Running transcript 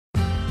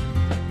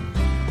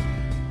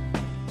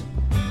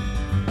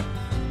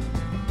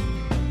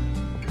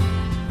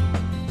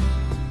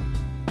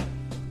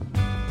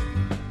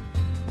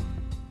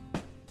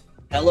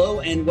Hello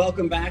and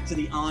welcome back to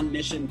the On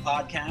Mission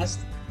podcast.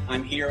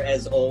 I'm here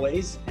as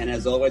always, and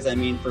as always, I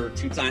mean for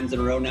 2 times in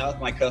a row now with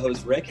my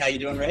co-host Rick. How you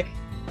doing, Rick?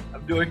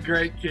 I'm doing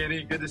great,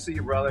 Kenny. Good to see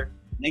you, brother.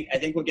 I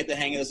think we'll get the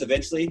hang of this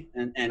eventually,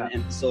 and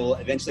this will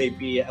eventually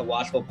be a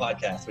watchable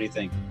podcast. What do you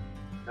think?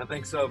 I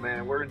think so,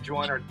 man. We're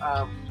enjoying our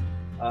time,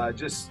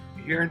 just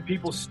hearing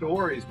people's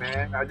stories,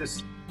 man.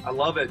 I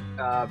love it.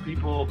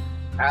 People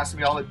ask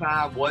me all the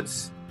time,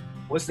 what's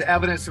the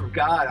evidence of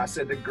God? I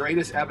said the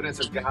greatest evidence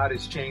of God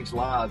is changed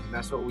lives, and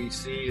that's what we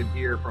see and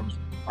hear from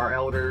our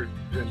elders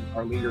and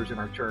our leaders in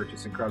our church.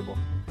 It's incredible.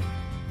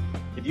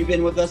 If you've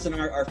been with us in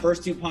our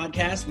first 2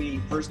 podcasts, we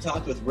first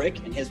talked with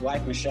Rick and his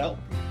wife, Michelle.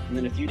 And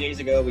then a few days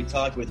ago, we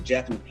talked with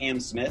Jeff and Pam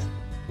Smith,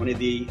 one of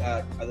the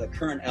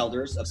current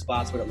elders of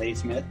Spotswood at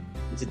Ladysmith.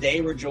 And today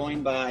we're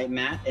joined by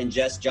Matt and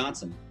Jess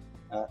Johnson.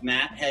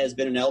 Matt has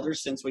been an elder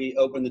since we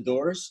opened the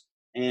doors,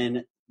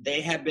 and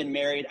they have been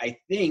married, I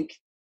think,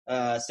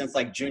 since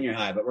like junior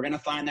high, but we're going to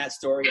find that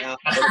story out.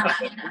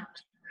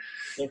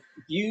 If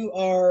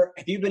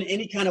you've been in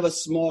any kind of a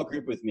small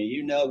group with me,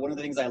 you know one of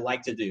the things I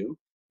like to do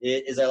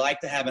is I like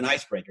to have an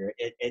icebreaker.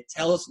 It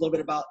tells us a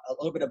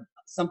little bit of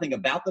something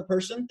about the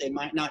person they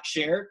might not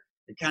share.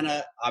 It kind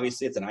of,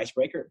 obviously it's an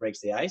icebreaker. It breaks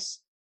the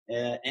ice.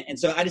 And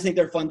so I just think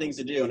they're fun things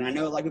to do. And I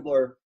know a lot of people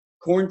are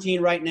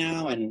quarantined right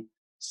now, and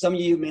some of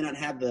you may not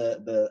have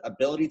the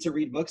ability to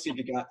read books if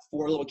you've got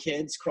 4 little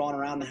kids crawling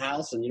around the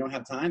house and you don't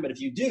have time. But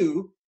if you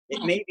do,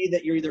 it may be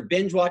that you're either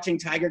binge watching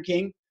Tiger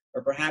King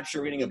or perhaps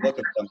you're reading a book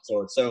of some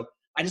sort. So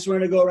I just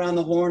wanted to go around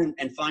the horn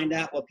and find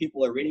out what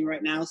people are reading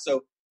right now.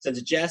 So since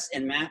Jess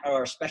and Matt are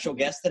our special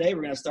guests today,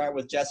 we're going to start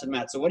with Jess and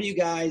Matt. So what do you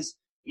guys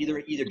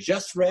either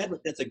just read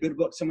that's a good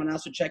book someone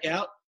else should check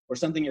out, or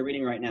something you're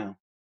reading right now?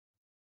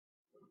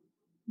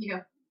 You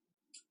go.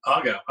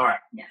 I'll go. All right.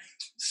 Yeah.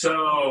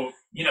 So,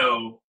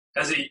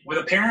 with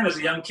a parent as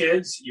a young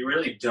kids, you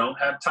really don't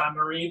have time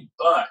to read,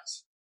 but,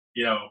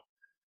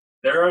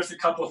 there are a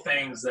couple of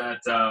things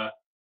that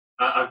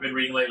I've been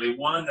reading lately.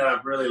 One that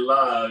I've really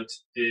loved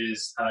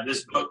is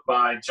this book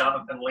by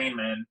Jonathan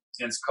Leeman, and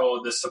it's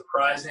called The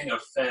Surprising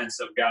Offense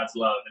of God's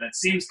Love. And it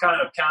seems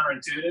kind of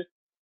counterintuitive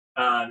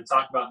to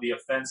talk about the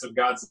offense of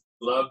God's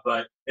love,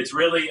 but it's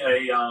really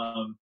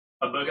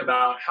a book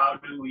about how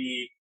do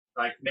we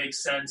make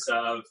sense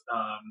of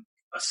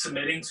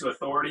submitting to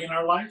authority in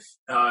our life,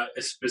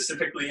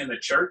 specifically in the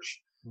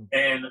church,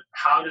 and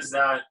how does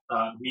that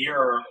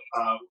mirror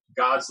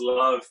God's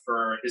love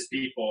for His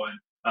people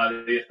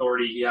and the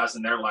authority He has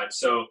in their life.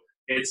 So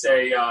it's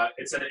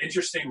an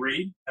interesting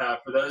read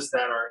for those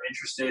that are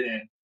interested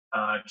in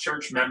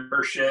church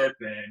membership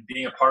and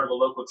being a part of a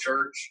local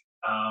church.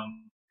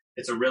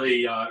 It's a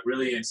really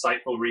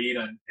insightful read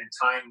and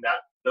tying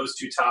those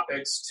 2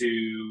 topics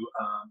to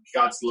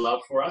God's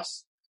love for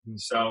us.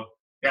 So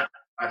yeah,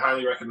 I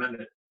highly recommend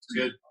it. It's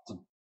good.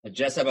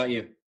 Jess, how about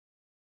you?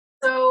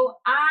 So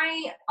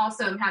I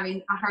also am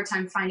having a hard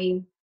time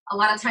finding a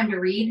lot of time to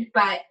read,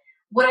 but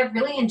what I've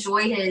really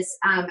enjoyed is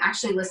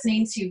actually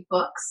listening to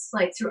books,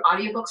 through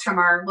audiobooks from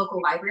our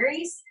local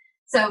libraries.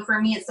 So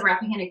for me, it's the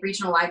Rappahannock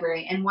Regional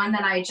Library. And one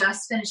that I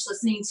just finished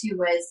listening to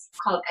was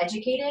called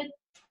Educated.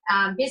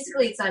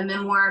 Basically, it's a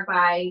memoir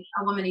by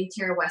a woman named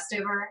Tara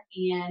Westover.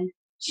 And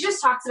she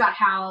just talks about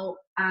how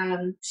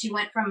she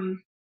went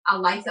from a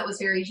life that was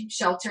very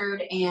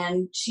sheltered,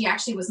 and she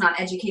actually was not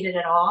educated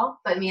at all,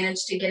 but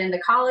managed to get into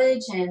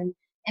college and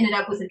ended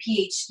up with a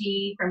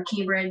PhD from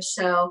Cambridge.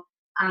 So,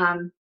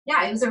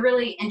 it was a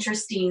really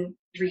interesting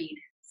read.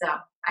 So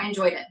I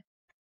enjoyed it.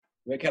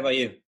 Rick, how about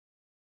you?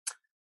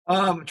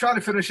 I'm trying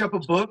to finish up a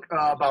book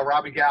by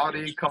Robbie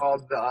Gallaty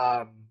called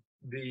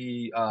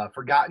The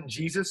Forgotten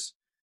Jesus,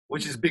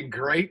 which has been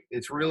great.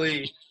 It's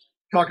really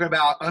talking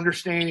about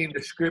understanding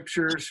the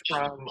scriptures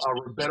from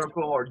a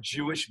rabbinical or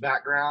Jewish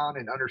background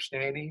and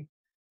understanding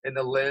in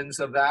the lens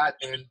of that.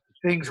 And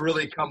things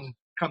really come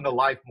to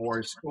life more,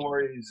 his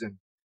stories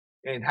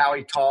and how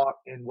he taught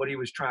and what he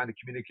was trying to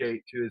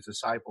communicate to his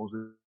disciples.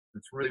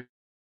 It's really,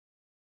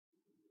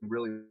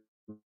 really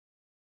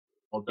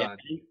well done.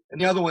 Yeah.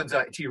 And the other one's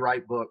a T.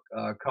 Wright book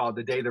called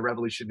The Day the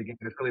Revolution Began.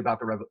 It's really about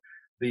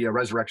the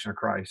resurrection of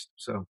Christ.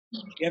 So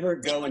if you ever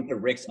go into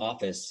Rick's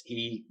office,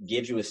 he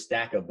gives you a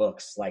stack of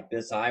books like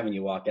this high when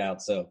you walk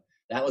out. So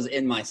that was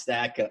in my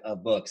stack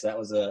of books.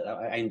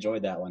 I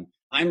enjoyed that one.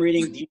 I'm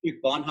reading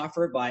Dietrich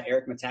Bonhoeffer by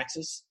Eric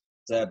Metaxas.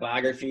 It's a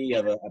biography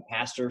of a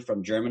pastor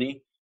from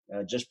Germany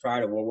just prior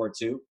to World War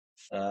II.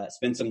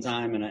 Spent some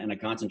time in a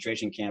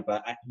concentration camp.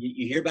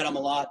 You hear about him a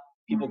lot.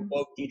 People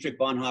quote Dietrich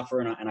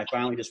Bonhoeffer, and I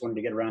finally just wanted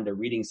to get around to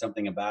reading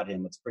something about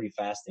him. It's pretty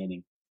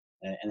fascinating.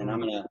 And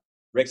then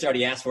Rick's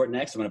already asked for it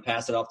next. I'm going to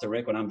pass it off to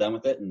Rick when I'm done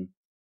with it, and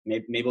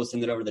maybe we'll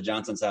send it over to the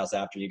Johnson's house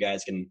after. You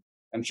guys can.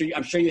 I'm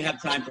sure you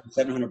have time for a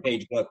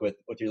 700-page book with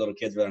your little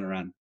kids running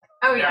around.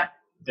 Oh yeah.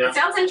 It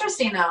sounds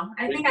interesting though.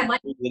 I think I'd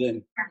like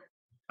it.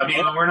 I mean,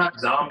 we're not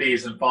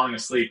zombies and falling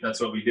asleep. That's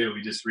what we do.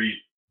 We just read.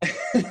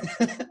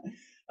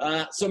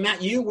 So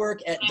Matt, you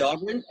work at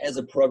Dahlgren as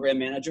a program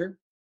manager.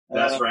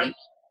 That's right.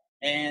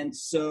 And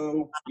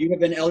so you have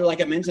been elder,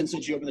 like I mentioned,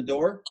 since you opened the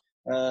door.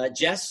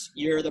 Jess,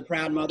 you're the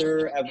proud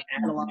mother of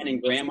Adeline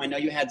and Graham. I know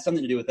you had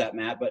something to do with that,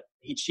 Matt, but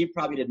she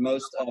probably did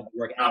most of the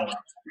work.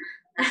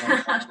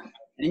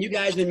 And you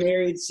guys have been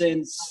married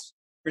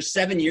for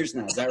 7 years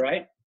now. Is that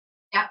right?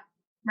 Yeah.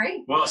 Right.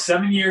 Well,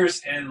 7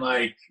 years in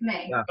like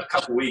May. a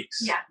couple weeks.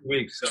 Yeah.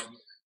 So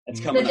It's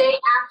coming the day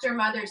after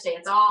Mother's Day.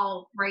 It's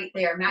all right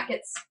there. Matt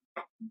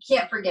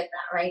can't forget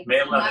that, right? May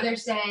 11th.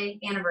 Mother's Day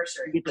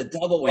anniversary. You get the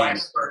double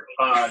whammy.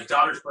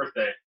 Daughter's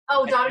birthday.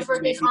 Oh, daughter's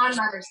birthday's on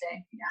Mother's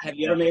Day. Yeah. Have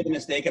you ever made the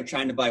mistake of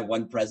trying to buy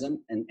one present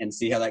and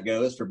see how that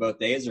goes for both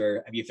days,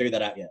 or have you figured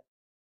that out yet?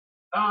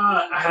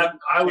 I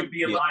would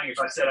be lying if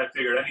I said I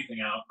figured anything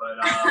out, but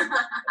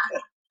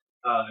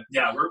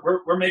yeah,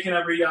 we're making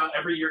every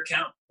year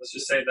count. Let's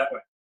just say it that way.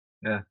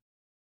 Yeah.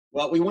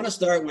 Well, we want to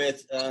start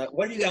with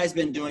what have you guys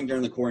been doing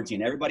during the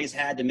quarantine? Everybody's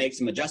had to make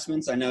some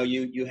adjustments. I know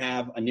you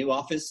have a new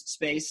office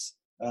space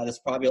that's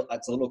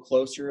a little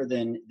closer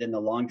than the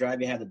long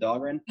drive you had the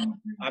dog in. Mm-hmm.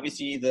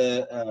 Obviously,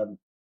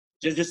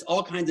 just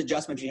all kinds of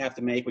adjustments you have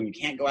to make when you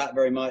can't go out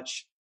very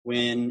much,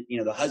 when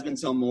the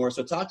husband's home more.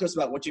 So talk to us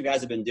about what you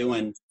guys have been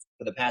doing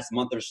for the past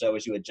month or so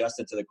as you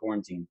adjusted to the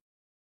quarantine.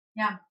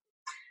 Yeah.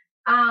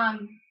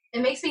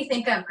 It makes me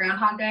think of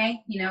Groundhog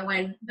Day,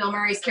 when Bill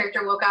Murray's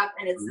character woke up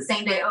and it's the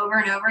same day over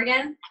and over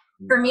again.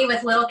 For me,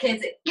 with little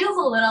kids, it feels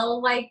a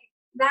little like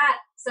that.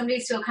 Some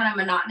days feel kind of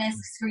monotonous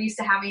because we're used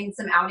to having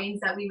some outings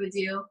that we would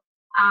do.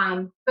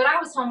 But I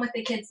was home with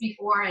the kids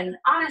before, and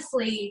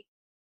honestly,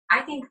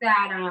 I think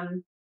that,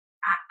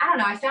 I don't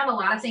know, I found a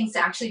lot of things to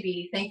actually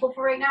be thankful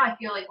for right now. I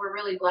feel like we're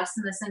really blessed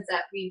in the sense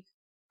that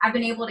I've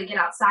been able to get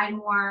outside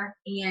more,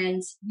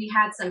 and we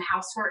had some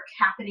housework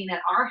happening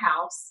at our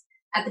house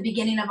at the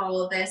beginning of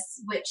all of this,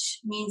 which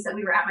means that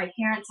we were at my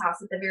parents' house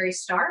at the very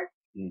start.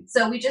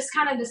 So we just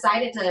kind of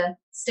decided to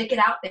stick it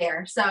out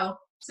there. So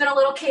it's been a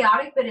little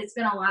chaotic, but it's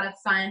been a lot of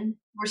fun.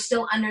 We're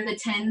still under the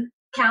 10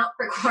 count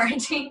for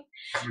quarantine.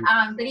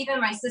 But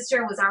even my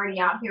sister was already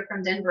out here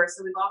from Denver,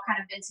 so we've all kind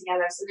of been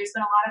together. So there's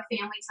been a lot of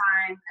family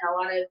time and a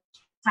lot of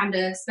time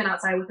to spend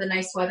outside with the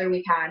nice weather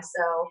we've had.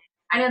 So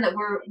I know that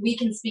we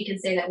can speak and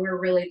say that we're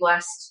really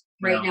blessed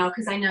right now,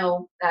 because I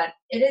know that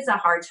it is a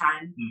hard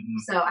time. Mm-hmm.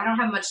 So I don't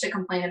have much to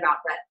complain about,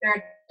 but there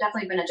have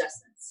definitely been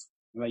adjustments.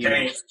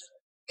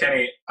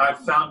 Kenny, I've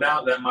found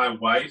out that my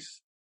wife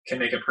can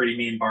make a pretty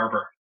mean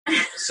barber.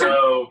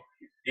 So,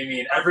 I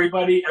mean, every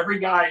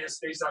guy has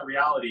faced that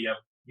reality of,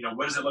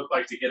 what does it look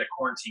like to get a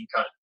quarantine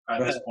cut at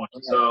this point?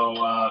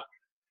 So,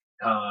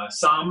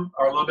 some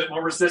are a little bit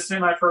more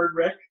resistant, I've heard,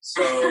 Rick.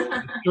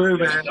 So, true,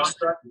 man.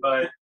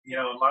 But,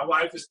 my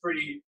wife is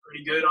pretty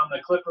good on the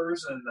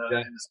clippers and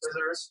the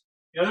scissors.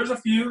 There's a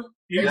few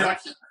we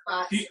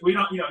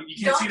don't, you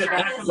can't see the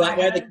back of that.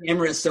 Why the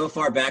camera is so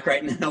far back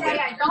right now.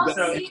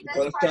 Don't see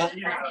this part.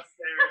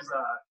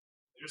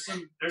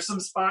 There's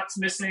some spots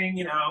missing,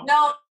 No.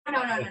 No,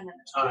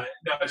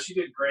 she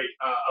did great.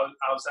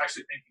 I was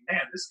actually thinking,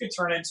 man, this could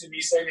turn into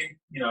me saving,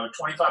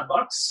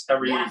 $25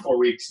 every 4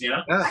 weeks,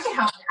 I can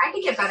help. I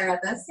can get better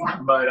at this. Yeah.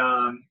 But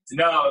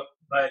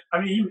I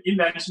mean, you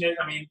mentioned it.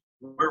 I mean,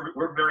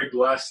 we're very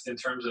blessed in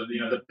terms of,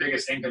 the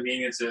biggest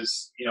inconvenience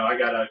is, I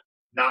gotta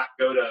not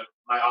go to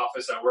my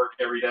office at work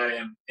every day,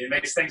 and it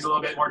makes things a little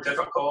bit more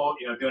difficult,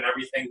 doing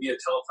everything via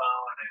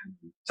telephone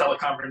and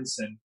teleconference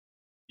and,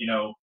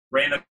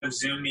 random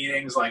Zoom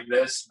meetings like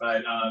this.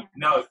 But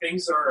no,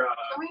 things are.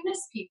 We miss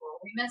people.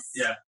 We miss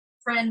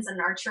friends and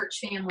our church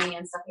family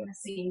and stuff. We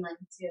miss seeing them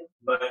too.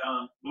 But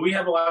we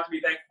have a lot to be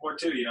thankful for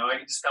too. I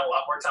get to spend a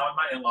lot more time with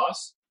my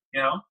in-laws.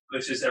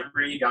 Which is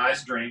every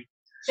guy's dream.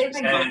 They've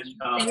been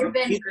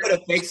you put a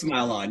fake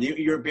smile on.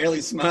 You were barely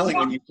smiling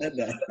when you said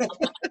that.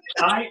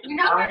 They're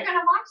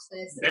gonna watch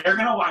this. They're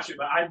gonna watch it,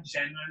 but I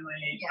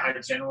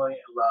genuinely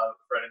love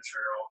Fred and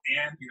Cheryl,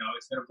 and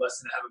it's been a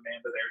blessing to have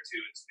Amanda there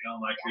too. It's feeling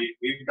like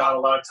we've got a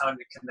lot of time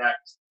to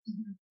connect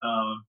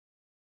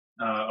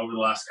over the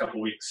last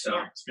couple weeks, so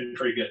it's been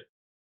pretty good.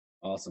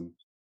 Awesome.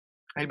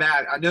 Hey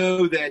Matt, I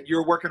know that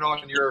you're working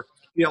on your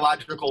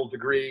theological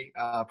degree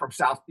from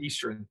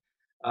Southeastern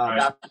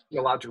Baptist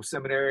Theological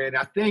Seminary, and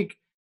I think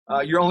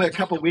you're only a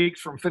couple of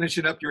weeks from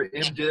finishing up your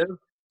MDiv.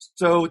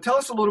 So tell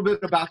us a little bit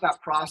about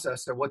that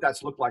process and what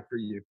that's looked like for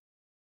you.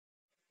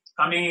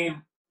 I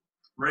mean,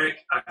 Rick,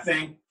 I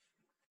think,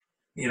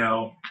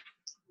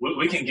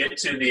 we can get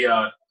to the,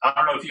 I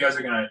don't know if you guys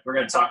we're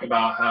going to talk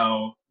about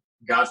how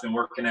God's been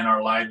working in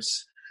our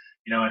lives,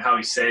 and how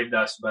he saved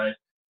us. But,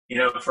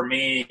 for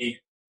me,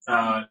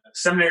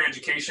 seminary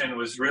education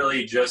was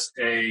really just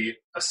a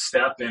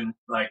step in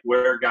like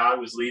where God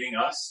was leading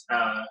us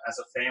as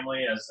a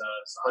family, as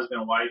a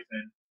husband and wife,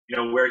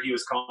 and where he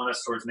was calling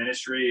us towards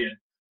ministry. And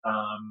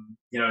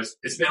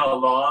it's been a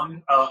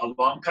long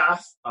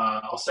path.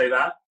 I'll say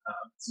that.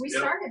 We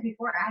started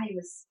before Addie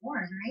was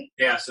born, right?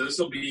 Yeah, so this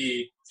will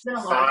be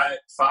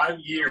 5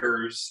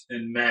 years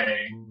in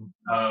May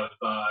of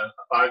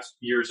 5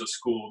 years of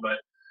school. But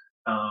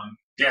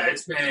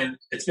it's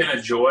been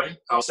a joy,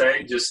 I'll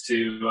say, just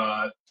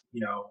to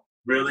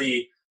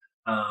really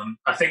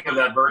I think of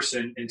that verse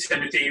in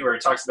Timothy where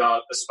it talks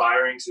about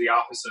aspiring to the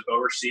office of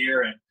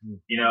overseer. And,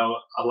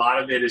 a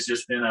lot of it has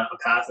just been a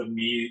path of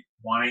me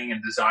wanting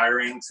and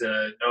desiring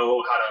to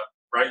know how to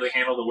rightly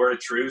handle the word of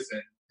truth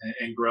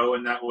and grow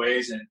in that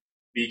ways and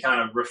be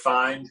kind of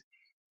refined,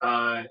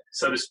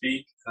 so to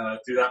speak,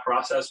 through that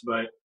process.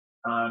 But,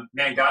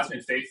 man, God's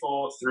been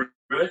faithful through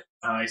it.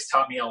 He's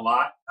taught me a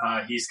lot.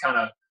 He's kind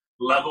of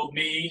leveled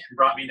me,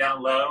 brought me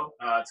down low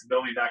to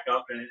build me back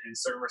up in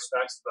certain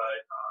respects. But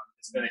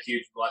it's been a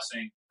huge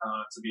blessing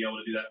to be able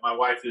to do that. My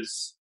wife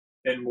has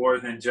been more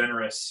than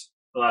generous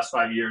the last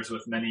 5 years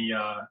with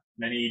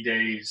many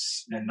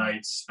days and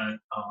nights spent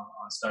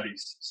on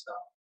studies and stuff.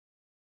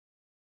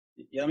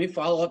 Yeah, let me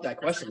follow up that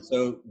question.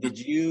 So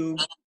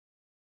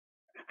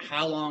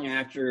how long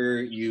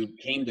after you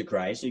came to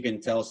Christ, you can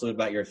tell us a little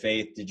about your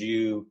faith,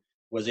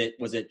 was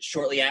it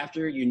shortly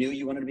after you knew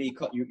you wanted to be,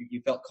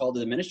 you felt called to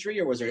the ministry,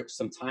 or was there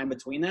some time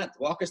between that?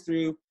 Walk us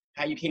through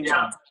how you came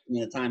to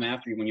the time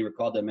after when you were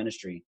called to the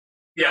ministry.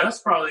 Yeah, that's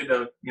probably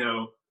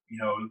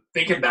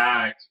thinking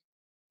back,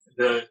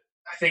 I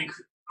think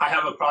I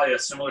have probably a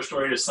similar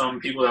story to some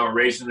people that were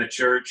raised in the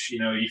church.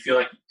 You feel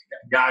like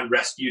God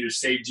rescued or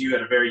saved you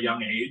at a very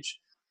young age.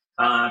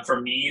 For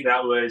me,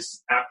 that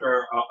was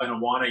after an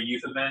Awana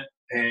youth event,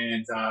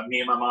 and me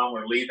and my mom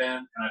were leaving,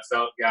 and I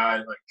felt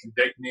God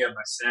convict me of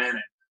my sin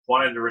and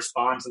wanted to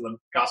respond to the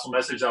gospel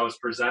message I was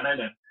presented.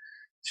 And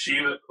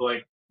she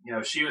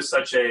was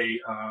such a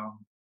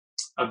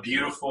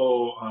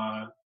beautiful,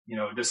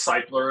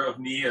 discipler of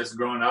me as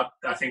growing up.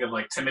 I think of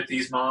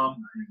Timothy's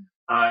mom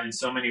in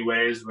so many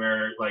ways,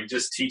 where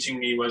just teaching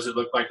me what does it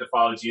look like to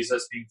follow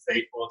Jesus, being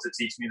faithful to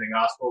teach me the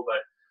gospel.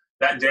 But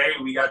that day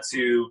we got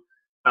to,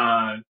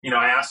 I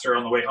asked her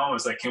on the way home, I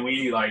was like, can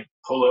we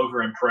pull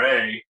over and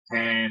pray?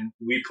 And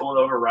we pulled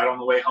over right on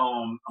the way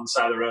home on the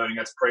side of the road and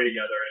got to pray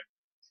together.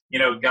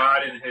 And,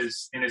 God in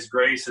his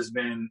grace has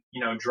been,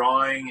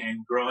 drawing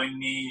and growing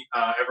me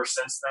ever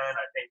since then.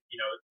 I think,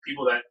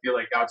 people that feel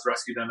like God's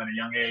rescued them at a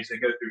young age, they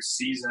go through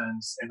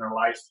seasons in their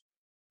life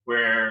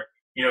where,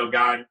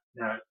 God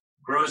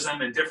grows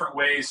them in different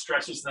ways,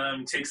 stretches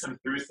them, takes them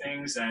through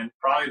things. And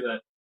probably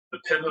the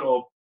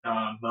pivotal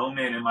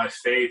moment in my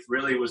faith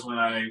really was when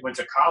I went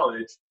to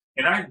college.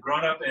 And I had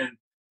grown up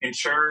in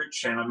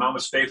church, and my mom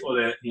was faithful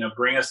to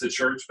bring us to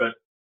church, but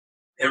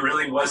it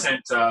really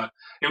wasn't.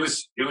 It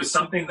was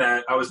something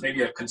that I was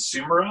maybe a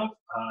consumer of,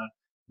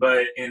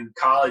 but in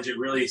college it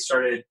really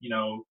started.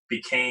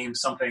 Became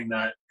something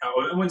that I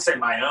wouldn't say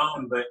my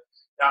own, but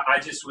I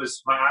just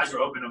was. My eyes were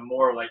open to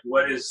more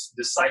what does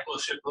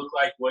discipleship look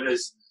like? What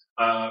is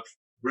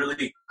really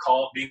being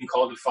called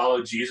to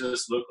follow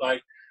Jesus look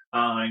like?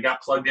 And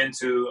got plugged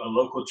into a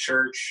local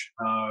church,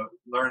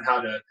 learned how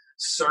to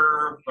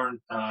serve, learned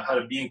how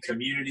to be in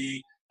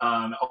community,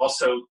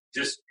 also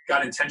just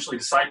got intentionally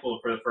discipled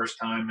for the first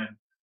time. And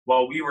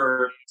while we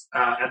were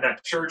at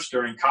that church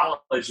during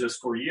college, those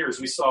 4 years,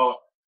 we saw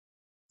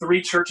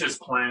 3 churches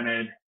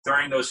planted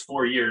during those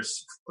 4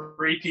 years.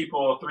 3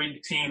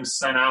 teams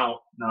sent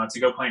out to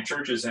go plant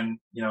churches. And,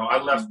 I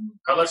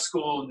left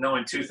school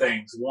knowing 2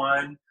 things.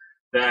 One,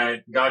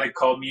 that God had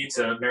called me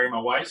to marry my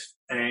wife,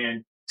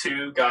 and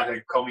 2, God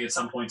had called me at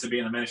some point to be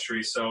in the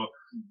ministry. So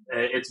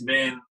it's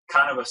been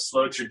kind of a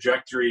slow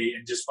trajectory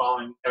and just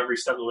following every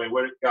step of the way.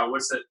 God,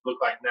 what's it look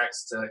like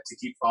next to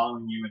keep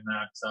following you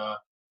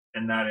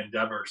in that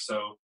endeavor?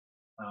 So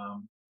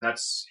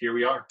that's here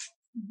we are.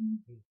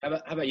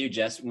 How about you,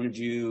 Jess? When did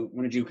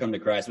you come to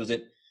Christ? Was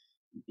it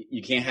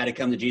you had to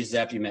come to Jesus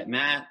after you met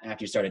Matt?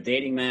 After you started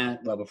dating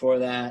Matt? Well, before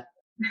that?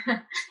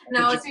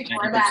 No, it was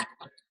before that.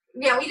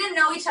 Yeah, we didn't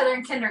know each other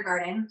in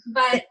kindergarten,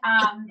 but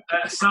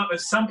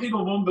some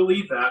people won't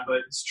believe that, but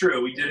it's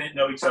true. We didn't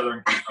know each other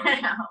in kindergarten.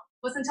 I know.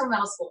 It wasn't until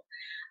middle school.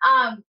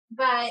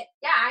 But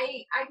yeah,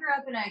 I grew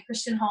up in a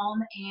Christian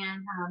home,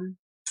 and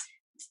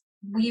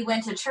we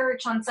went to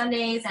church on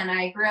Sundays, and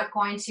I grew up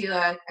going to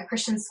a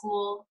Christian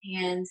school,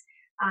 and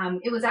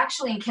it was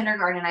actually in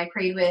kindergarten. I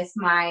prayed with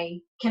my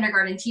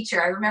kindergarten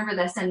teacher. I remember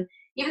this, and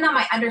even though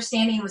my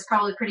understanding was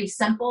probably pretty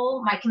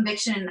simple, my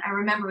conviction, I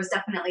remember, was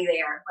definitely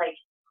there.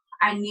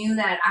 I knew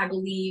that I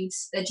believed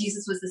that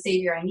Jesus was the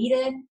Savior I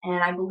needed,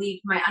 and I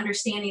believed my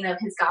understanding of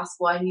his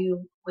gospel I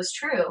knew was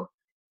true.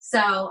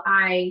 So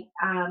I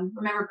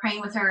remember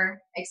praying with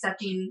her,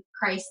 accepting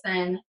Christ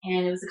then,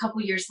 and it was a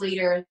couple years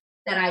later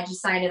that I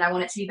decided I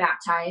wanted to be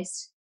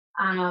baptized.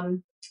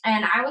 And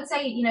I would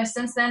say,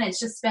 since then, it's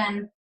just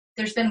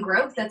there's been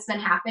growth that's been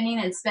happening.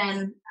 It's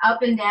been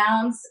up and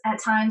downs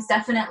at times.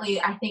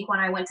 Definitely, I think when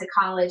I went to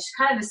college,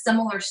 kind of a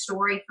similar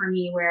story for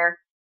me where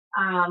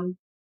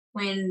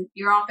when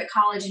you're off at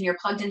college and you're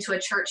plugged into a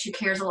church who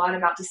cares a lot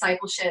about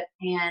discipleship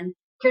and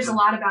cares a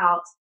lot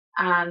about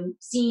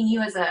seeing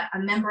you as a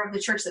member of the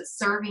church that's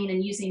serving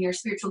and using your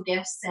spiritual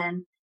gifts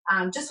and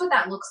just what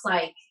that looks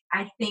like.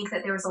 I think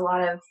that there was a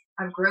lot of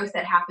growth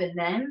that happened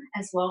then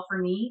as well for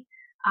me.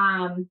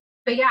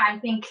 But yeah, I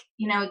think,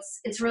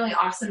 it's really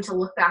awesome to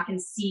look back and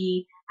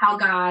see how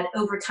God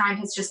over time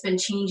has just been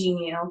changing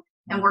you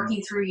and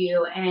working through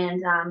you,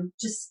 and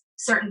just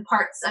certain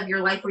parts of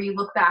your life where you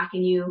look back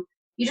and you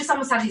you just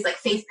almost have these like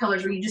faith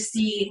pillars where you just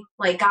see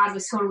like God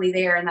was totally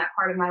there in that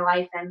part of my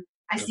life. And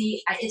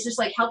it's just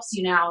like helps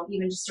you now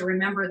even just to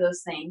remember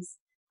those things.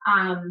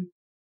 And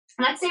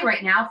I'd say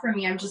right now for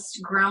me, I'm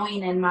just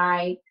growing in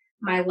my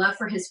love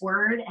for his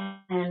word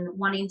and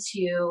wanting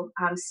to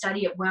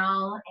study it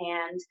well,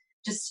 and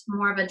just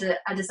more of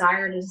a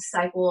desire to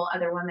disciple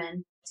other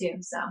women too.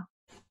 So,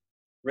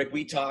 Rick,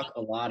 we talk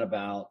a lot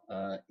about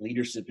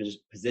leadership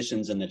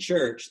positions in the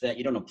church that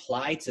you don't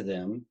apply to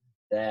them,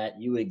 that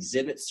you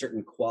exhibit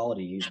certain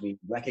qualities. We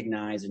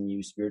recognize in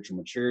you spiritual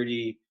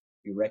maturity.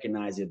 We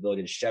recognize the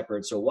ability to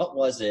shepherd. So what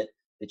was it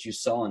that you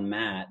saw in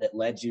Matt that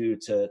led you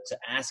to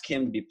ask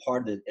him to be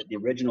part of the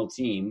original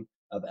team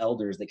of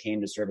elders that came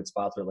to serve at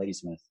Spotswood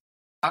Ladysmith?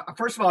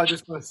 First of all, I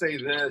just want to say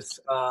this,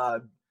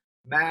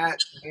 Matt,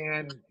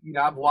 and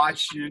I've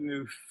watched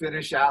you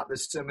finish out the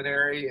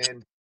seminary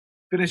and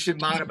finishing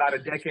mine about a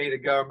decade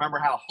ago. I remember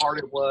how hard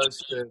it was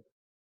to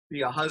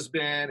be a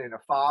husband and a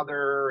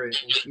father and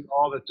do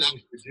all the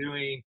things you're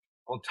doing.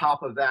 On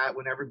top of that,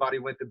 when everybody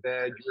went to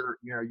bed,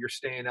 you're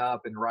staying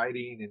up and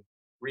writing and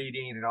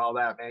reading and all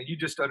that, man. You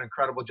just done an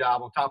incredible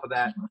job. On top of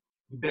that,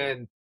 you've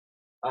been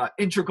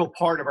integral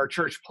part of our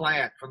church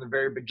plant from the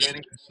very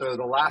beginning. So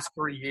the last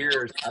 3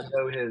 years, I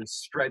know has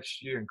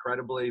stretched you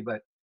incredibly,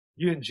 but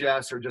you and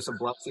Jess are just a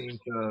blessing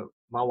to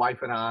my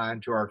wife and I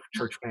and to our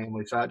church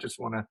family. So I just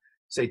want to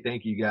say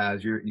thank you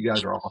guys. You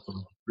guys are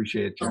awesome.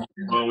 Appreciate you.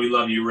 Well, we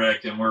love you,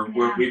 Rick, and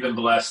we've been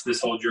blessed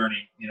this whole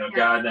journey.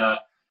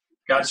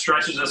 God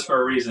stretches us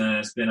for a reason, and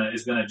it's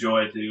been a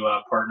joy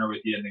to partner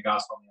with you in the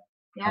gospel.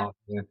 Yeah.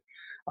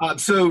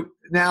 So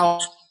now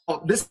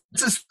this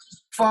is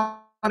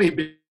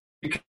funny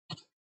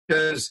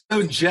because I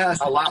know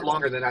Jess a lot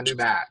longer than I knew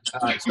Matt.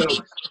 So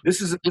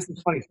this is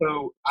funny.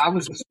 So I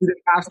was a student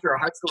pastor, a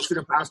high school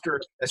student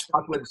pastor at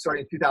Spotswood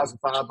starting in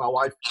 2005. My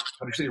wife,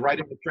 actually, right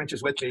in the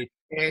trenches with me.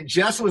 And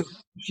Jess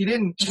she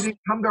didn't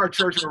come to our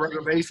church on a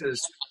regular basis.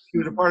 She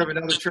was a part of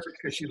another church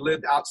because she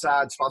lived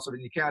outside Spotswood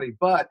County,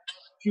 but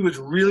she was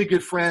really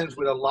good friends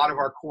with a lot of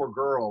our core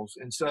girls.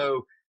 And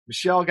so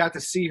Michelle got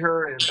to see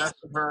her and invest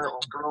in her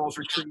on girls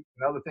retreat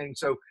and other things.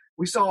 So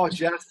we saw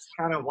Jess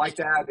kind of like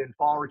that in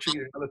fall retreat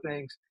and other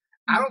things.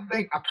 I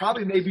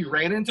probably maybe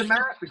ran into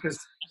Matt because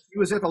he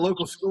was at the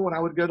local school and I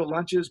would go to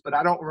lunches, but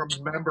I don't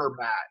remember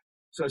Matt.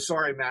 So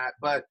sorry, Matt.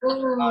 But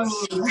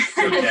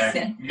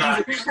Okay.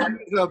 she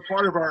was a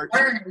part of our,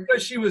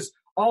 she was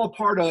all a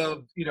part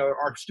of,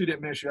 our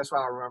student ministry. That's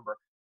what I remember.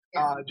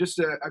 Just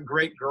a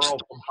great girl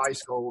from high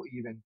school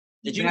even.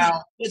 Did you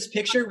know this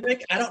picture,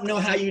 Rick? I don't know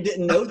how you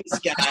didn't know this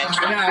guy.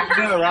 Yeah, I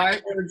know,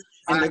 right?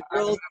 And the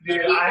girls,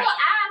 How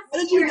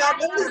did you not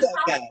know that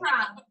guy?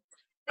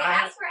 They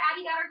asked where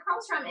Addie got her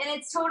curls from, and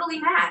it's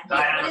totally Matt.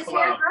 Diana When his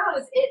Flau. hair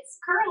grows, it's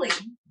curly.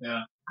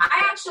 Yeah.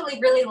 I actually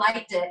really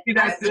liked it.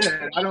 That's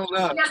it. I don't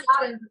know.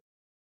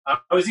 I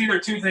was either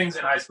two things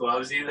in high school. I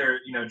was either,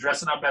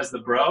 dressing up as the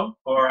bro,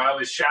 or I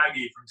was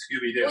Shaggy from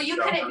Scooby-Doo. Well, you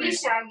couldn't be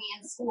Shaggy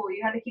in school.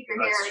 You had to keep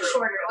your hair That's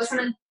shorter. It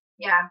wasn't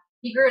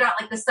he grew it out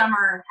like the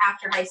summer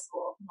after high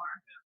school more.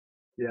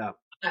 Yeah.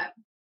 But.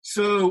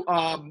 So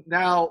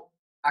now,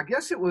 I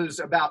guess it was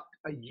about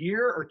a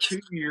year or 2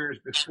 years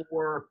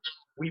before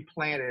we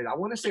planted. I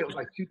want to say it was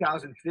like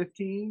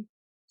 2015,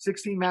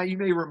 16. Matt, you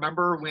may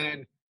remember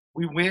when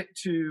we went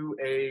to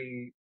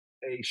a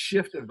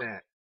shift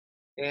event,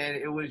 and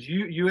it was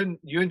you and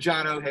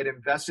Jono had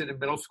invested in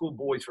middle school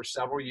boys for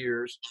several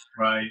years.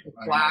 Right. The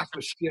class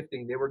was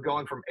shifting. They were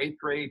going from 8th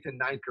grade to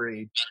 9th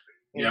grade.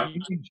 And Yeah.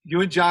 you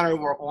and Jono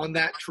were on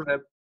that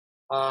trip,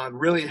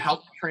 really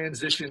helped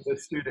transition the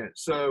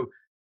students. So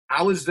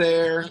I was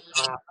there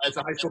as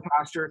a high school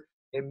pastor,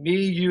 and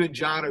me, you, and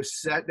Jono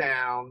sat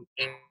down,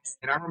 and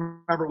I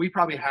remember we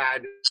probably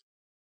had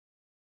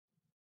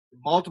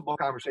multiple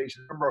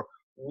conversations. I remember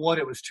one,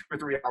 it was 2 or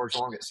 3 hours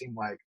long, it seemed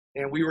like.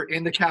 And we were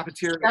in the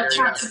cafeteria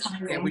area,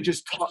 and we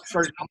just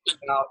started talking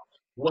about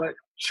what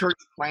church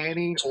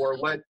planning or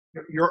what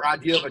your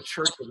idea of a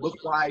church would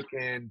look like.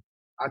 And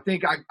I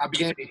think I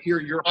began to hear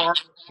your heart,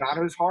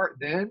 Jono's heart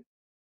then,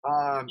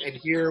 and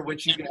hear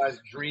what you guys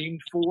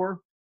dreamed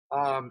for.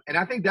 And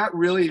I think that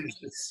really is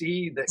the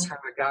seed that kind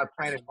of God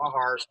planted in my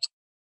heart.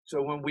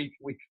 So when we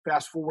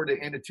fast forward to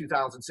end of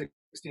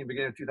 2016,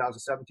 beginning of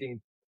 2017,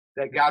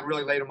 that God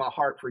really laid on my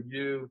heart for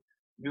you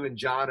and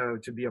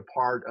Jono to be a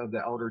part of the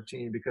elder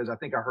team, because I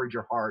think I heard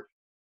your heart.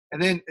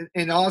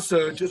 And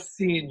also just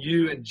seeing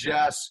you and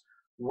Jess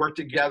work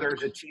together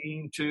as a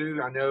team too.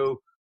 I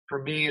know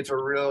for me, it's a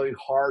really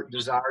hard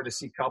desire to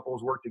see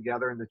couples work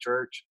together in the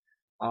church.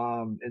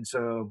 And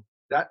so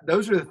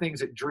those are the things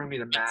that drew me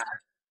to Matt.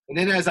 And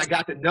then as I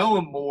got to know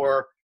him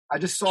more, I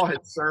just saw his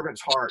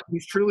servant's heart.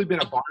 He's truly been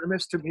a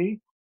Barnabas to me.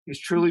 He's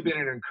truly been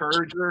an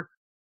encourager.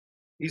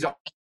 He's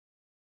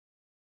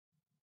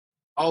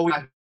always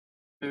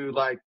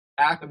like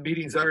after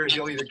meetings over,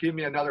 he'll either give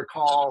me another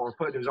call or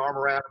put his arm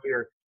around me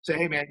or say,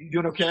 "Hey man, you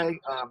doing okay?"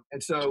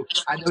 And so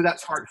I know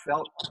that's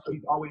heartfelt.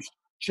 He's always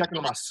checking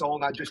on my soul,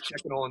 not just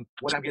checking on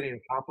what I'm getting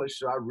accomplished.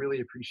 So I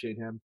really appreciate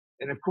him.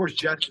 And of course,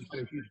 Jess has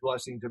been a huge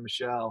blessing to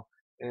Michelle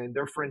and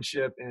their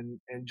friendship and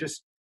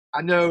just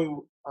I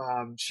know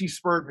she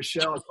spurred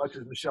Michelle as much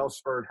as Michelle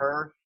spurred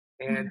her.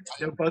 And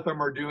I know both of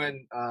them are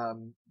doing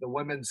the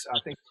women's, I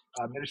think,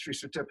 ministry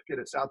certificate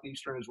at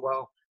Southeastern as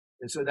well.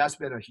 And so that's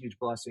been a huge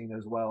blessing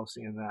as well,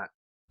 seeing that.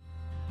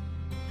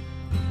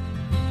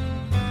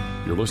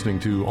 You're listening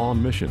to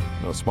On Mission,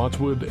 a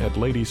Spotswood at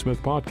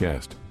Ladysmith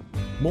podcast.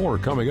 More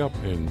coming up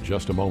in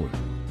just a moment.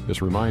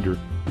 This reminder,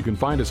 you can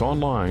find us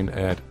online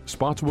at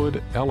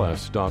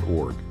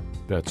spotswoodls.org.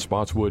 That's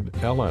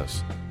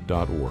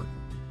spotswoodls.org.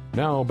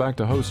 Now back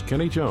to host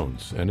Kenny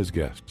Jones and his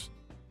guests.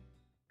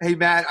 Hey,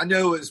 Matt, I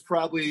know it was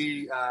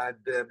probably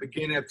the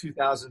beginning of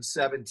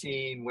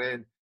 2017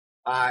 when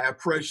I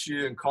approached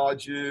you and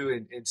called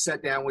you and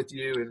sat down with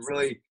you and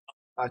really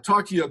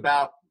talked to you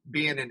about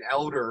being an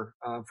elder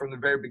from the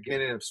very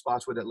beginning of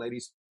Spotswood at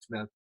Ladysmith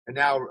and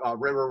now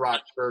River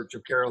Rock Church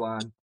of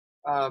Caroline.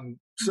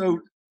 So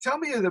tell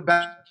me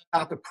about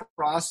the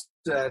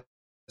process.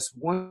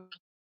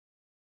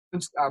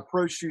 Once I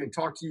approached you and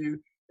talked to you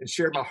and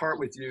shared my heart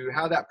with you,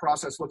 how that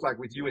process looked like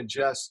with you and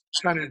Jess,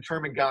 trying to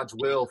determine God's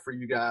will for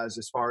you guys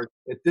as far as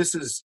if this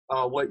is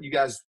what you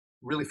guys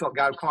really felt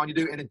God calling you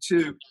to do, and then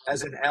two,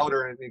 as an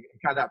elder and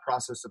kind of that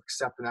process of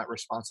accepting that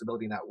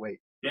responsibility and that weight.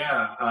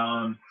 Yeah.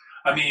 I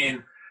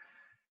mean,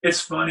 it's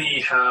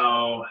funny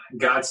how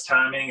God's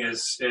timing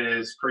is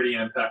pretty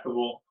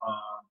impeccable,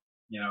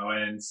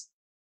 and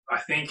I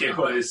think it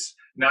was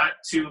not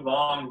too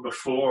long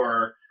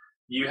before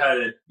you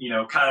had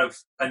kind of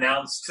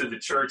announced to the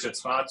church at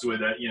Spotswood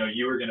that,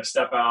 you were going to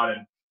step out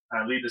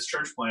and lead this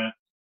church plant.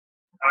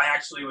 I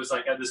actually was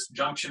like at this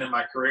junction in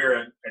my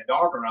career at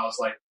Dogburn. I was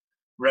like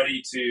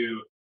ready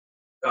to,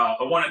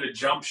 I wanted to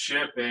jump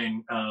ship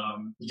and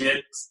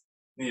get,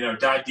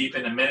 dive deep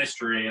into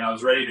ministry. And I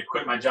was ready to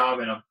quit my job.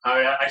 And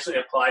I actually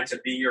applied to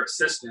be your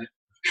assistant.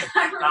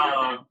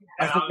 I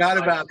forgot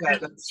about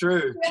that. That's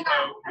true. Yeah,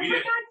 I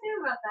forgot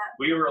too about that.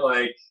 We were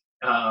like,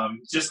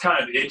 just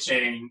kind of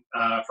itching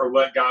for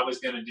what God was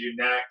going to do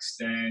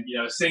next. And,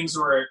 things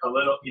were a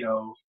little,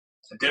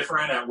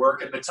 different at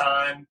work at the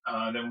time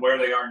than where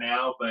they are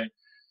now. But,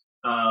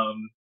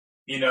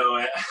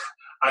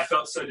 I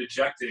felt so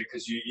dejected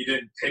because you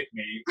didn't pick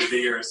me to be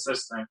your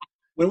assistant.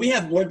 When we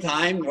have more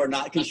time, we're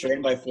not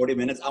constrained by 40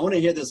 minutes. I want to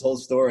hear this whole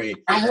story.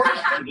 I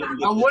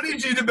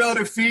wanted you to be able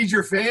to feed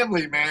your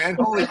family, man.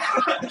 Holy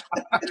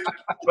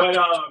But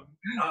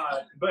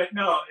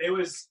no, it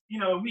was,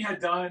 we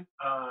had done,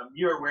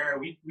 you're aware,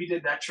 we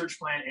did that church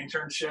plant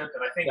internship.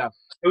 And I think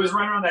it was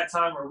right around that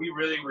time where we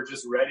really were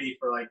just ready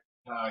for like,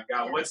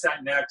 God, what's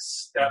that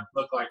next step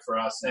look like for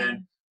us?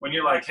 And when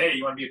you're like, hey,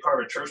 you want to be a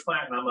part of a church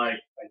plant? And I'm like,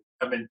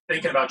 I've been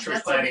thinking about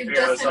church planting.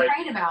 I was like,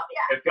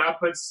 if God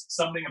puts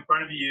something in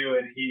front of you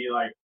and he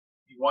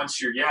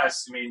wants your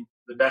yes, I mean,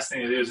 the best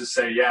thing to do is just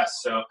say yes.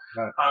 So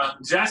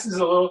Jess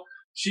is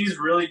she's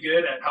really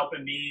good at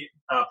helping me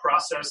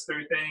process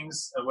through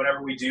things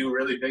whenever we do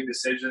really big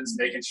decisions,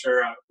 making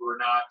sure we're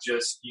not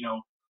just,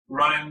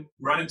 running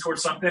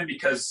towards something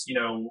because,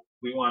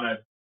 we want to,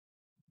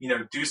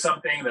 do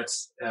something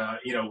that's,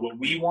 what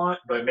we want,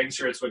 but making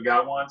sure it's what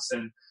God wants.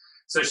 And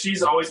so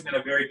she's always been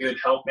a very good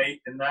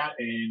helpmate in that.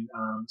 And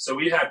so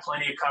we had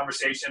plenty of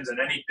conversations and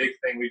any big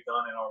thing we've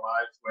done in our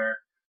lives where,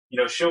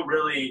 she'll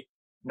really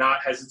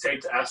not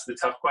hesitate to ask the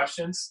tough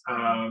questions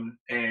and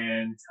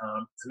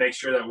to make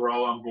sure that we're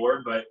all on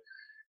board. But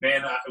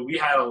man, we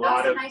had a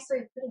lot of, nice way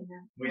of putting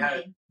that.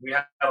 we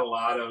had a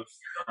lot of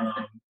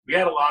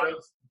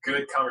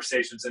good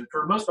conversations. And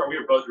for the most part, we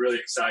were both really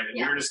excited.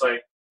 Yeah. We were just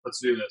like, let's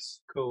do this.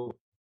 Cool.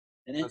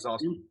 And that's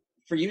awesome.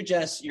 For you,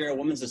 Jess, you're a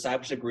women's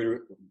discipleship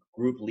group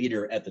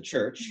leader at the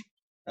church.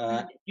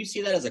 You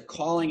see that as a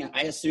calling?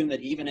 I assume that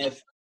even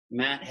if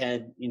Matt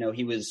had, I know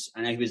he was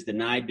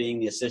denied being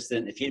the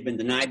assistant. If he had been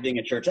denied being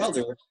a church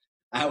elder,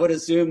 I would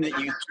assume that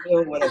you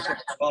still would have been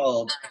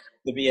called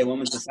to be a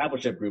women's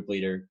discipleship group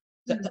leader.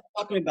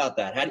 Talk to me about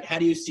that. How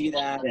do you see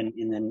that? And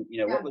then,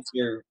 how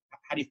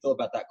do you feel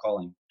about that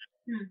calling?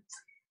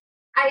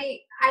 I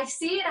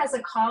see it as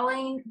a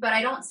calling, but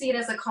I don't see it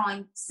as a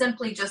calling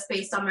simply just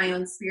based on my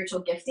own spiritual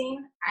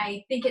gifting.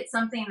 I think it's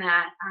something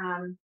that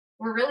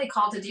we're really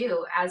called to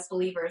do as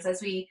believers.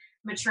 As we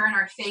mature in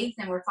our faith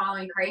and we're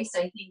following Christ,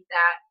 I think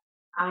that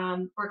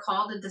we're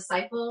called to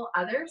disciple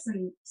others.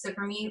 And so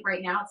for me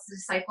right now,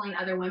 it's discipling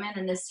other women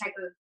in this type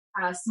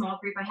of small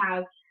group. I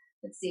have,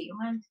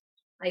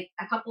 like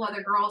a couple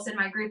other girls in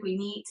my group. We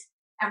meet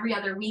every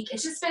other week.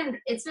 It's been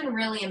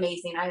really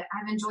amazing.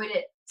 I've enjoyed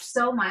it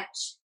so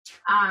much.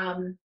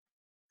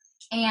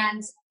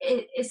 And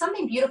it's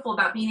something beautiful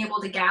about being able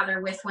to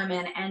gather with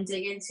women and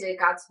dig into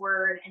God's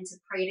word and to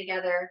pray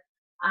together.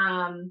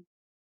 I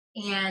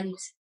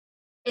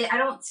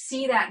don't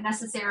see that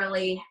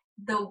necessarily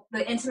the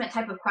intimate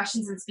type of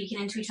questions and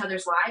speaking into each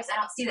other's lives. I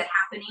don't see that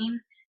happening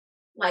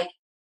like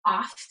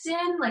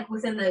often, like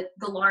within the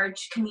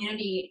large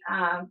community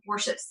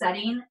worship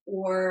setting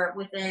or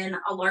within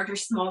a larger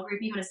small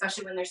group, even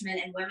especially when there's men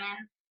and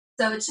women.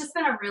 So it's just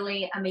been a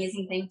really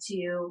amazing thing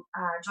to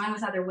join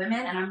with other women,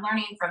 and I'm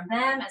learning from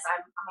them as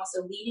I'm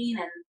also leading.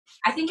 And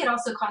I think it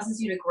also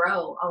causes you to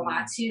grow a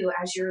lot too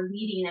as you're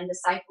leading and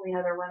discipling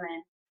other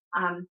women.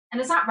 And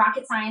it's not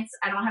rocket science.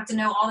 I don't have to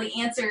know all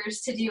the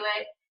answers to do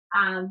it,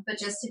 but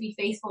just to be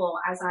faithful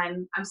as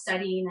I'm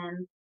studying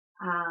and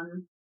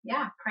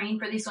praying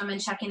for these women,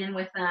 checking in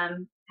with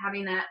them,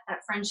 having that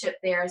friendship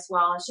there as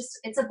well.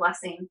 It's a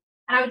blessing.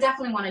 And I would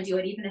definitely want to do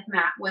it even if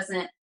Matt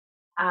wasn't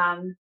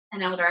an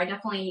elder. I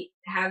definitely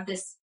have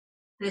this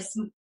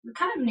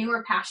kind of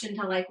newer passion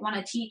to like want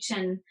to teach,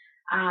 and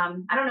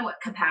I don't know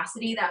what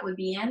capacity that would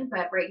be in,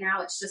 but right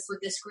now it's just with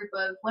this group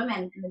of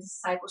women in the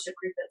discipleship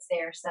group that's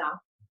there. So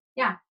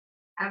yeah,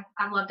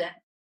 I've loved it.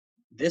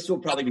 This will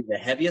probably be the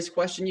heaviest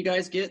question you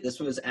guys get. This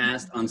was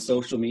asked on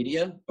social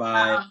media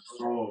by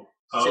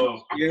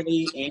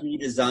Sincerely Amy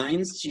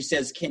Designs. She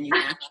says, can you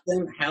ask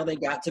them how they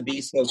got to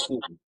be so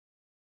cool?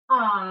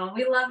 Oh,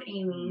 we love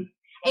Amy.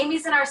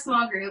 Amy's in our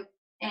small group,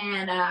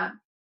 and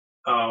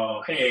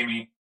hey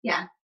Amy.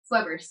 Yeah,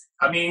 Flippers.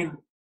 I mean,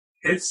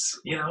 it's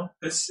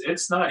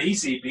not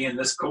easy being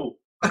this cool.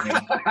 I mean,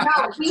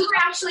 no, we were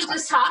actually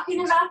just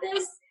talking about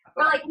this.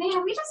 We're like,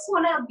 man, we just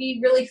want to be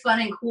really fun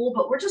and cool,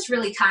 but we're just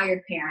really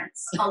tired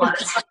parents a lot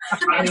of times.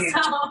 I mean,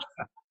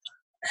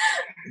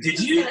 did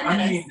you? I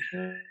mean,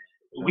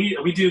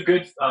 we do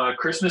good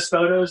Christmas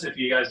photos. If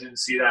you guys didn't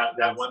see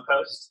that one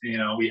post, we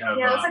have.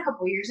 Yeah, it was a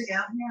couple years ago.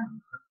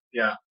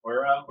 Yeah,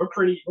 we're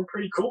pretty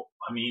cool.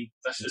 I mean,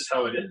 that's just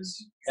how it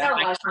is. It's got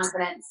a lot of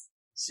confidence.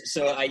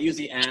 So I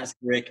usually ask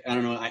Rick. I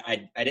don't know.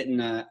 I didn't.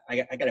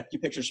 I got a few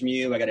pictures from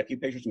you. I got a few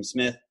pictures from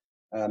Smith,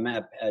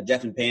 Matt,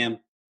 Jeff, and Pam.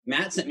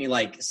 Matt sent me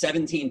like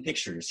 17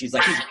 pictures. He's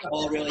like, these are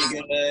all really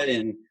good,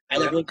 and I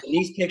looked at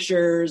these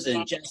pictures,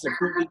 and Jeff's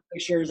approved these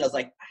pictures. I was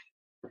like,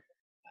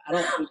 I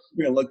don't think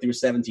we're gonna look through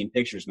 17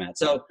 pictures, Matt.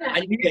 So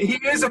he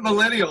is a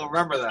millennial.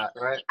 Remember that,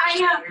 right? I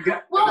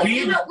know. Well,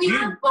 we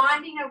were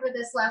bonding over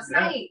this last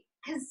night.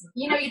 Because,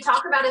 you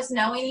talk about us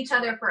knowing each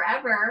other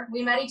forever.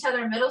 We met each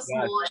other in middle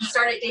school and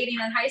started dating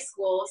in high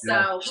school.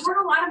 So we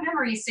have a lot of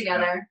memories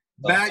together.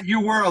 Matt, you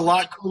were a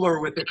lot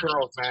cooler with the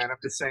curls, man. I'm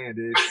just saying,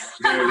 dude.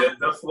 Dude,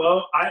 the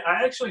flow. I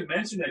actually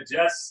mentioned to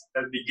Jess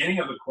at the beginning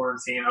of the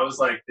quarantine. I was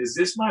like, is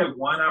this my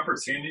one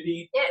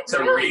opportunity to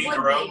really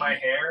regrow my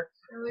hair?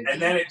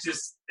 And then it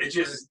just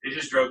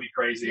drove me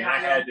crazy. Yeah.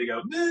 And I had to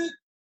go, it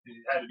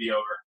had to be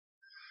over.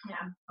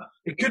 Yeah.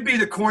 It could be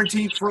the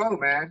quarantine fro,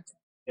 man.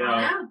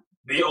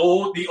 The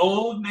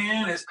old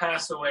man has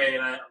passed away,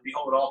 and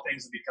behold, all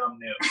things have become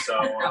new. So,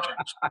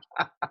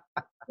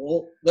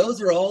 well,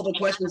 those are all the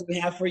questions we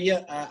have for you.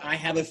 I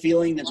have a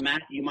feeling that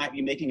Matt, you might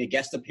be making a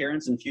guest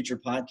appearance in future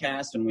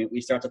podcasts when we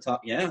start to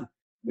talk. Yeah,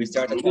 we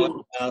start to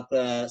talk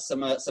about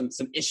some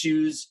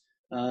issues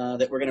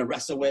that we're going to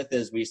wrestle with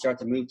as we start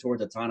to move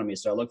towards autonomy.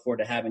 So I look forward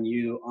to having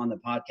you on the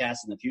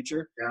podcast in the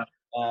future.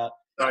 Yeah.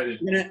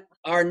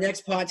 Our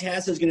next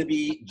podcast is going to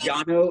be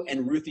Jono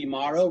and Ruthie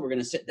Morrow. We're going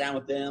to sit down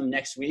with them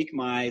next week,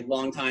 my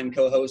longtime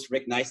co-host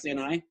Rick Nicely and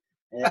I.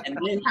 And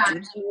then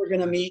we're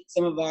going to meet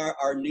some of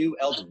our new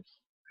elders.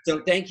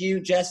 So thank you,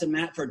 Jess and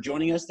Matt, for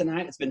joining us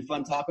tonight. It's been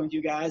fun talking with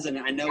you guys, and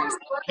I know we'll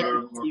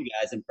see you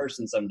guys in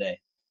person someday.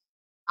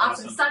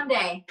 Awesome.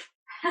 Someday.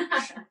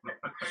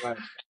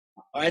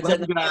 All right, so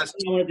the last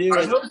thing I want to do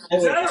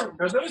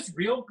are those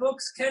real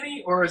books,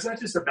 Kenny, or is that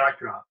just a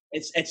backdrop?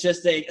 It's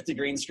just a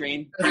green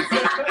screen.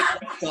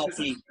 It's all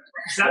Is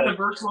that the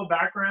virtual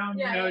background?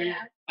 Yeah.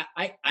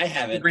 I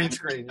have it. Green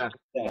screen.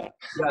 Yeah.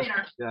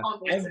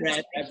 I've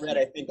read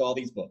I think all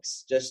these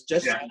books. Just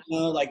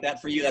like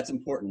that for you. That's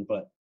important.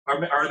 But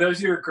are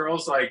those your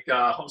girls like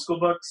homeschool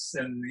books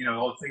and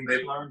all the things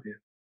they've learned?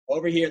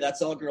 Over here,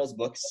 that's all girls'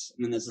 books,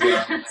 and then this is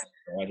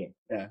right here.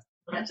 Yeah.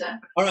 Gotcha.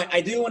 All right, I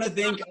do want to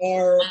thank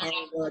our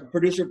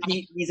producer,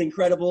 Pete. He's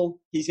incredible.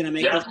 He's going to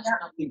make this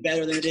something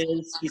better than it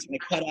is. He's going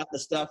to cut out the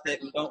stuff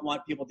that we don't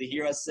want people to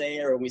hear us say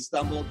or when we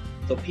stumbled.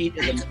 So Pete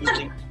is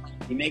amazing.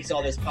 He makes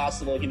all this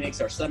possible. He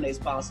makes our Sundays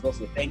possible.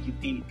 So thank you,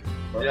 Pete,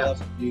 for all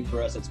you do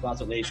for us at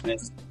Spotswood Lady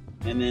Smith.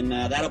 And then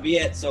that'll be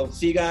it. So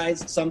see you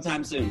guys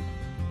sometime soon.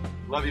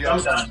 Love you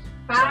guys.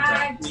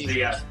 Bye.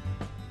 See ya.